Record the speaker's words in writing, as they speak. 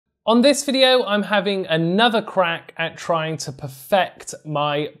On this video, I'm having another crack at trying to perfect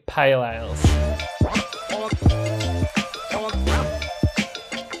my pale ales.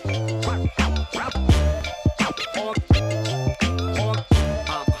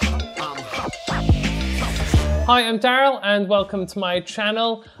 Hi, I'm Daryl and welcome to my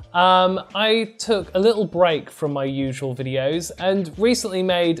channel. I took a little break from my usual videos and recently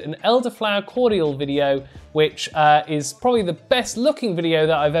made an elderflower cordial video, which is probably the best looking video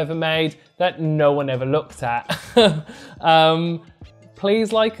that I've ever made that no one ever looked at.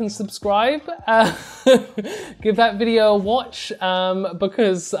 Please like and subscribe. Give that video a watch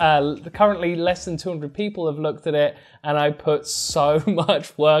because currently less than 200 people have looked at it and I put so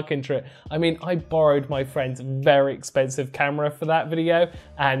much work into it. I mean, I borrowed my friend's very expensive camera for that video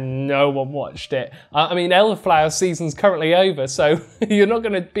and no one watched it. I mean, elderflower season's currently over, so you're not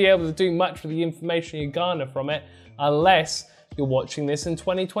gonna be able to do much with the information you garner from it unless you're watching this in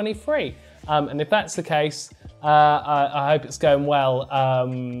 2023. And if that's the case, I hope it's going well,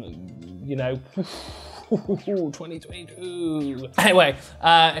 you know, 2022. Anyway,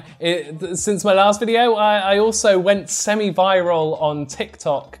 since my last video, I also went semi-viral on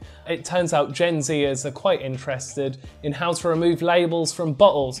TikTok. It turns out Gen Zers are quite interested in how to remove labels from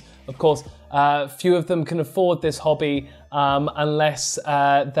bottles. Of course, few of them can afford this hobby unless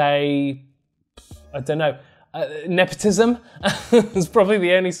they, I don't know, nepotism is probably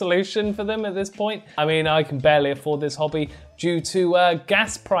the only solution for them at this point. I mean, I can barely afford this hobby due to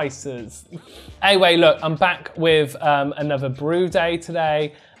gas prices. Anyway, look, I'm back with another brew day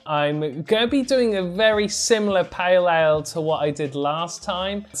today. I'm going to be doing a very similar pale ale to what I did last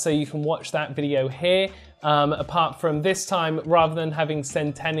time, so you can watch that video here. Apart from this time, rather than having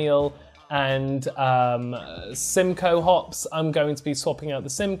Centennial and Simcoe hops, I'm going to be swapping out the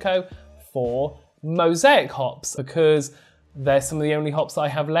Simcoe for Mosaic hops because they're some of the only hops I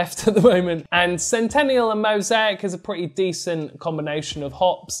have left at the moment. And Centennial and Mosaic is a pretty decent combination of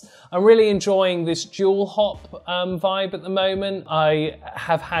hops. I'm really enjoying this dual hop vibe at the moment. I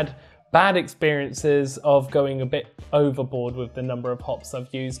have had bad experiences of going a bit overboard with the number of hops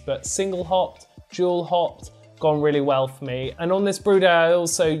I've used, but single hopped, dual hopped, gone really well for me. And on this brew day, I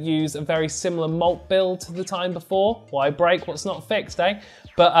also use a very similar malt build to the time before. Why break what's not fixed, eh?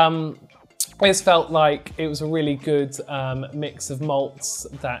 But this felt like it was a really good mix of malts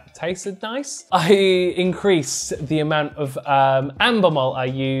that tasted nice. I increased the amount of Amber Malt I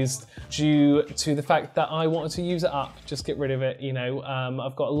used due to the fact that I wanted to use it up, just get rid of it, you know.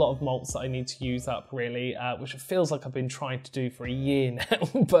 I've got a lot of malts that I need to use up really, which it feels like I've been trying to do for a year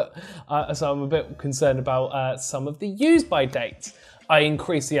now, but so I'm a bit concerned about some of the use by dates. I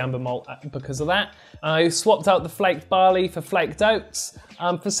increased the Amber Malt because of that. I swapped out the flaked barley for Flaked Oats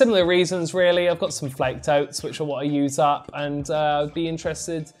for similar reasons really. I've got some Flaked Oats, which are what I use up, and I'd be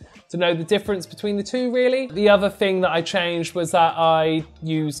interested to know the difference between the two really. The other thing that I changed was that I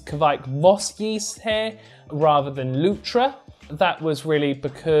used Kveik Voss yeast here rather than Lutra. That was really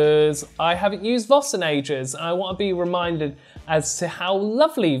because I haven't used Voss in ages. I want to be reminded as to how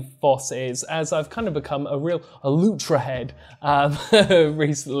lovely Voss is, as I've kind of become a Lutra head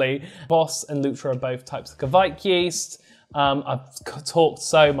recently. Voss and Lutra are both types of Kveik yeast. I've talked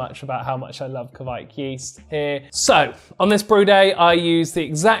so much about how much I love Kveik yeast here. So on this brew day, I used the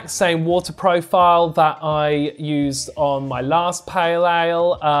exact same water profile that I used on my last pale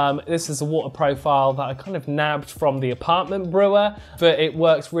ale. This is a water profile that I kind of nabbed from the apartment brewer, but it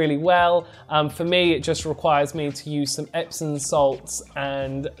works really well. For me, it just requires me to use some Epsom salts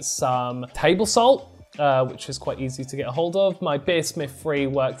and some table salt, which is quite easy to get a hold of. My Beersmith Free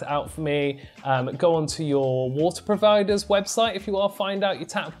worked out for me. Go onto your water provider's website if you want to find out your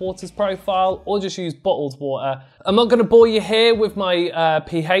tap water's profile, or just use bottled water. I'm not going to bore you here with my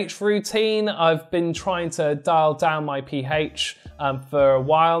pH routine. I've been trying to dial down my pH for a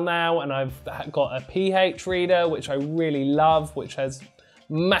while now, and I've got a pH reader, which I really love, which has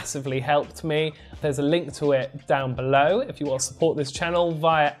massively helped me. There's a link to it down below if you want to support this channel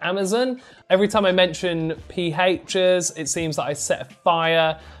via Amazon. Every time I mention pHs, it seems that I set a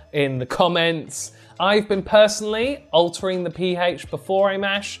fire in the comments. I've been personally altering the pH before I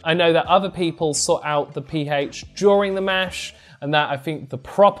mash. I know that other people sort out the pH during the mash, and that I think the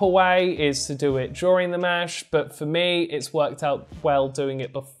proper way is to do it during the mash, but for me, it's worked out well doing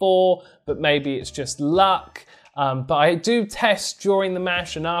it before, but maybe it's just luck. But I do test during the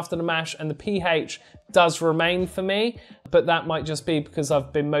mash and after the mash, and the pH does remain for me, but that might just be because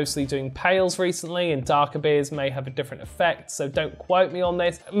I've been mostly doing pales recently, and darker beers may have a different effect, so don't quote me on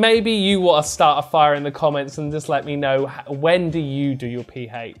this. Maybe you want to start a fire in the comments and just let me know, when do you do your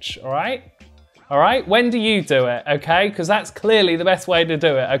pH, all right? all right? When do you do it, okay? Because that's clearly the best way to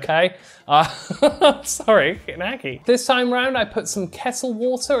do it, okay? Sorry, getting aggy. This time round, I put some kettle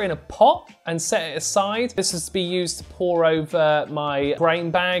water in a pot and set it aside. This is to be used to pour over my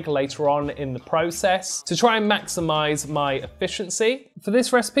grain bag later on in the process to try and maximize my efficiency. For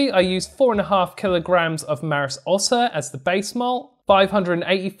this recipe, I used 4.5 kilograms of Maris Otter as the base malt,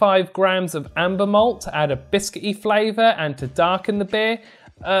 585 grams of Amber Malt to add a biscuity flavor and to darken the beer.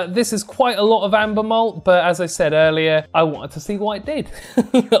 This is quite a lot of Amber Malt, but as I said earlier, I wanted to see what it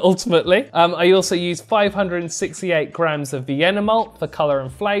did, ultimately. I also used 568 grams of Vienna Malt for color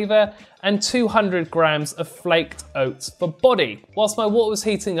and flavor, and 200 grams of Flaked Oats for body. Whilst my water was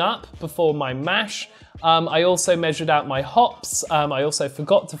heating up before my mash, I also measured out my hops. I also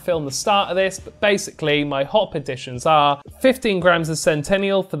forgot to film the start of this, but basically my hop additions are 15 grams of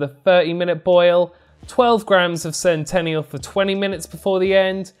Centennial for the 30-minute boil, 12 grams of Centennial for 20 minutes before the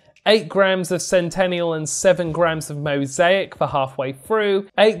end, 8 grams of Centennial and 7 grams of Mosaic for halfway through,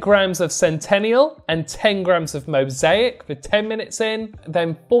 8 grams of Centennial and 10 grams of Mosaic for 10 minutes in,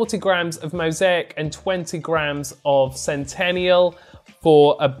 then 40 grams of Mosaic and 20 grams of Centennial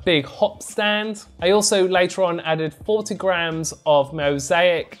for a big hop stand. I also later on added 40 grams of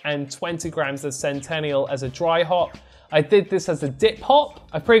Mosaic and 20 grams of Centennial as a dry hop. I did this as a dip hop.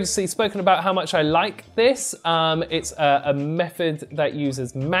 I've previously spoken about how much I like this. It's a method that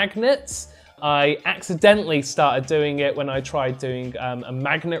uses magnets. I accidentally started doing it when I tried doing a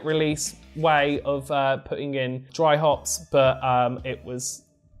magnet release way of putting in dry hops, but it was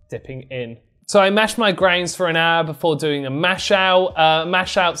dipping in. So I mashed my grains for an hour before doing a mash out.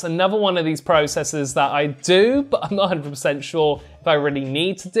 Mash out's another one of these processes that I do, but I'm not 100% sure if I really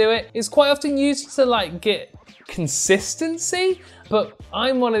need to do it. It's quite often used to like get consistency, but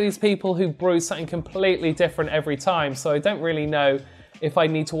I'm one of these people who brews something completely different every time, so I don't really know if I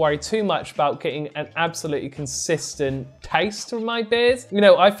need to worry too much about getting an absolutely consistent taste from my beers. You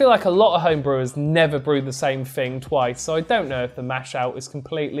know, I feel like a lot of home brewers never brew the same thing twice, so I don't know if the mash out is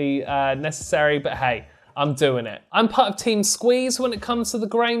completely necessary, but hey, I'm doing it. I'm part of Team Squeeze when it comes to the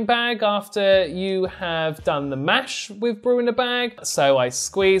grain bag after you have done the mash with brewing a bag. So I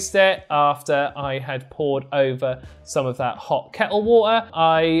squeezed it after I had poured over some of that hot kettle water.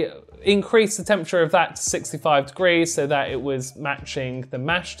 I increased the temperature of that to 65 degrees so that it was matching the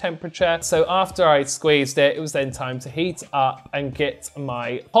mash temperature. So after I squeezed it, it was then time to heat up and get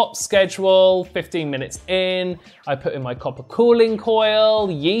my hop schedule. 15 minutes in, I put in my copper cooling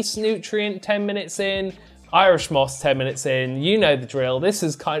coil, yeast nutrient 10 minutes in, Irish moss 10 minutes in. You know the drill. This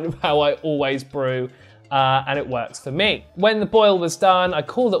is kind of how I always brew. And it works for me. When the boil was done, I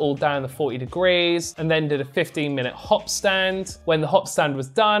cooled it all down to 40 degrees and then did a 15-minute hop stand. When the hop stand was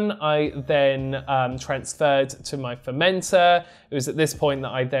done, I then transferred to my fermenter. It was at this point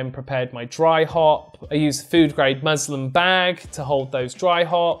that I then prepared my dry hop. I used a food-grade muslin bag to hold those dry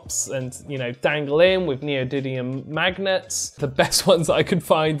hops and, you know, dangle in with neodymium magnets. The best ones that I could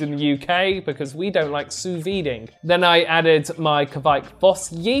find in the UK because we don't like sous videing. Then I added my Kveik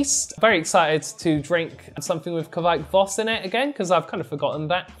Voss yeast. Very excited to drink something with Kveik Voss in it again because I've kind of forgotten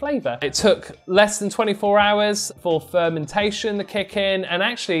that flavour. It took less than 24 hours for fermentation to kick in, and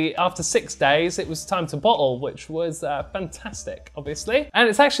actually after 6 days it was time to bottle, which was fantastic, obviously. And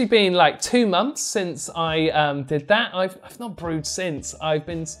it's actually been like 2 months since I did that. I've not brewed since. I've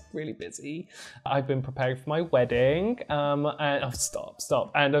been really busy. I've been preparing for my wedding, and oh,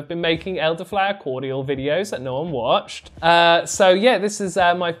 stop. And I've been making elderflower cordial videos that no one watched. So yeah, this is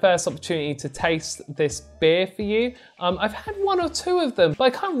my first opportunity to taste this beer for you. I've had 1 or 2 of them, but I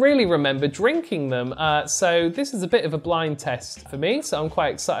can't really remember drinking them. So this is a bit of a blind test for me, so I'm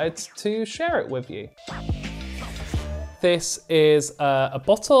quite excited to share it with you. This is a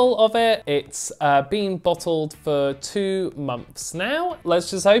bottle of it. It's been bottled for 2 months now.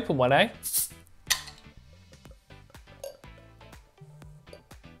 Let's just open one, eh?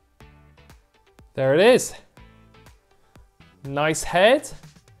 There it is. Nice head.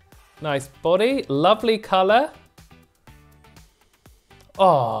 Nice body, lovely colour.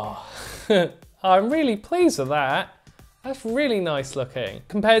 Oh, I'm really pleased with that. That's really nice looking.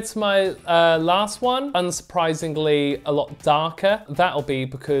 Compared to my last one, unsurprisingly a lot darker. That'll be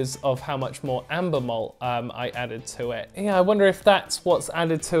because of how much more Amber Malt I added to it. Yeah, I wonder if that's what's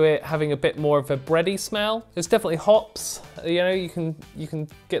added to it, having a bit more of a bready smell. There's definitely hops. You know, you can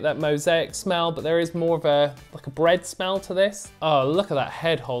get that Mosaic smell, but there is more of a bread smell to this. Oh, look at that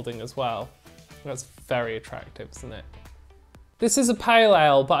head holding as well. That's very attractive, isn't it? This is a pale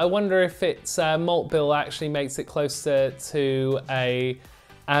ale, but I wonder if its malt bill actually makes it closer to a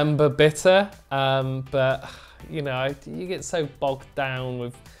amber bitter. But you know, you get so bogged down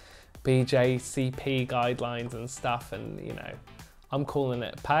with BJCP guidelines and stuff, and you know, I'm calling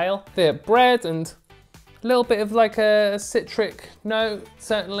it pale. The bread and a little bit of like a citric note,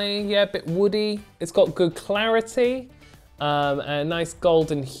 certainly, yeah, a bit woody. It's got good clarity. A nice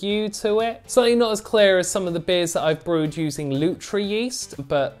golden hue to it. Certainly not as clear as some of the beers that I've brewed using Lutra yeast,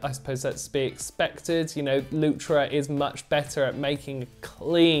 but I suppose that's to be expected. You know, Lutra is much better at making a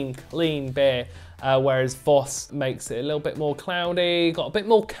clean beer, whereas Voss makes it a little bit more cloudy, got a bit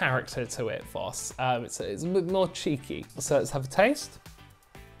more character to it, Voss. It's a bit more cheeky. So let's have a taste.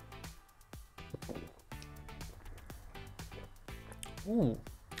 Ooh,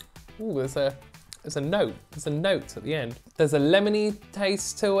 there's a note at the end. There's a lemony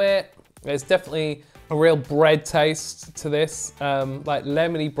taste to it. There's definitely a real bread taste to this, like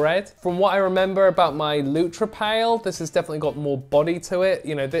lemony bread. From what I remember about my Lutra Pale, this has definitely got more body to it.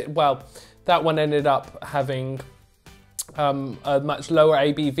 You know, well, that one ended up having a much lower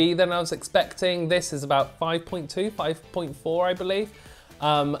ABV than I was expecting. This is about 5.2, 5.4, I believe.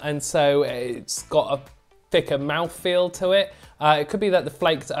 And so it's got a thicker mouthfeel to it. It could be that the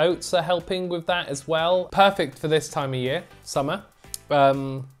Flaked Oats are helping with that as well. Perfect for this time of year, summer.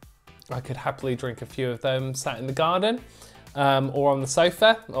 I could happily drink a few of them sat in the garden or on the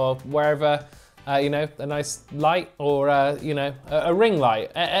sofa or wherever, you know, a nice light or, you know, a ring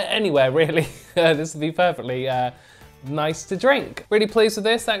light, anywhere really. This would be perfectly nice to drink. Really pleased with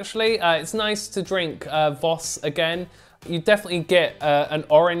this actually. It's nice to drink Voss again. You definitely get an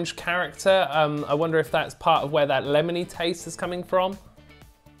orange character. I wonder if that's part of where that lemony taste is coming from.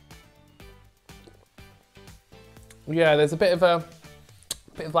 Yeah, there's a bit of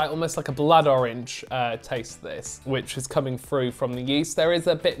like almost like a blood orange taste to this, which is coming through from the yeast. There is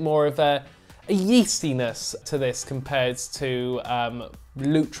a bit more of a yeastiness to this compared to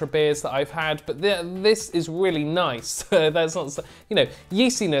Lutra beers that I've had, but this is really nice. That's not, you know,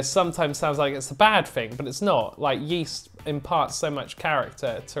 yeastiness sometimes sounds like it's a bad thing, but it's not. Like yeast imparts so much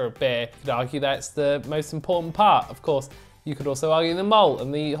character to a beer. You could argue that's the most important part. Of course, you could also argue the malt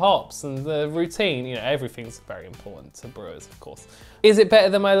and the hops and the routine. You know, everything's very important to brewers, of course. Is it better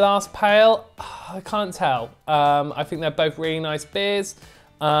than my last pale? I can't tell. I think they're both really nice beers.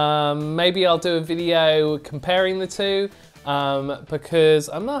 Maybe I'll do a video comparing the two because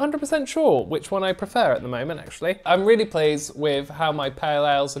I'm not 100% sure which one I prefer at the moment, actually. I'm really pleased with how my pale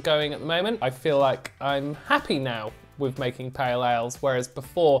ales are going at the moment. I feel like I'm happy now with making pale ales, whereas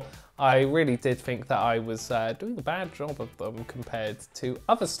before I really did think that I was doing a bad job of them compared to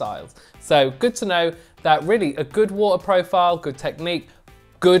other styles. So good to know that really a good water profile, good technique,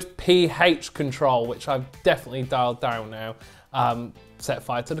 good pH control, which I've definitely dialed down now. Set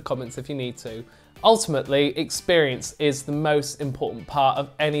fire to the comments if you need to. Ultimately, experience is the most important part of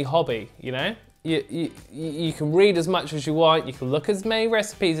any hobby, you know? You can read as much as you want, you can look as many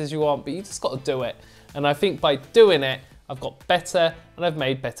recipes as you want, but you just got to do it. And I think by doing it, I've got better and I've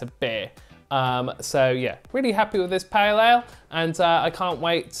made better beer. So yeah, really happy with this pale ale, and I can't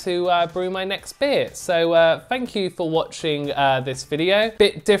wait to brew my next beer. So thank you for watching this video.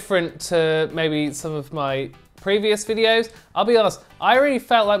 Bit different to maybe some of my previous videos. I'll be honest, I already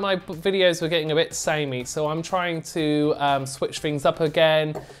felt like my videos were getting a bit samey, so I'm trying to switch things up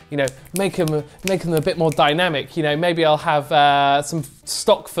again, you know, make them a bit more dynamic. You know, maybe I'll have some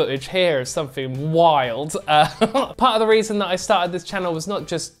stock footage here of something wild. Part of the reason that I started this channel was not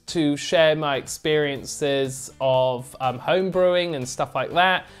just to share my experiences of home brewing and stuff like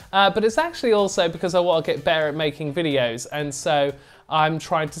that, but it's actually also because I want to get better at making videos, and so I'm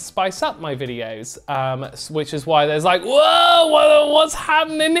trying to spice up my videos, which is why there's like, whoa, what's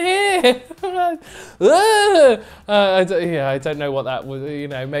happening here? I don't know what that was, you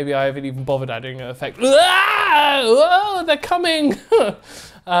know, maybe I haven't even bothered adding an effect. Whoa, they're coming. Look,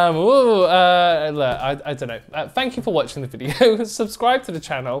 I don't know. Thank you for watching the video. Subscribe to the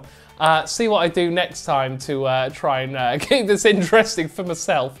channel. See what I do next time to try and keep this interesting for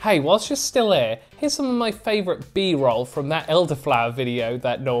myself. Hey, whilst you're still here, here's some of my favourite B-roll from that elderflower video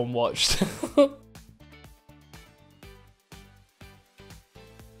that no one watched.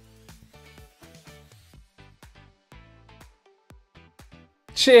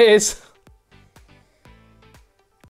 Cheers.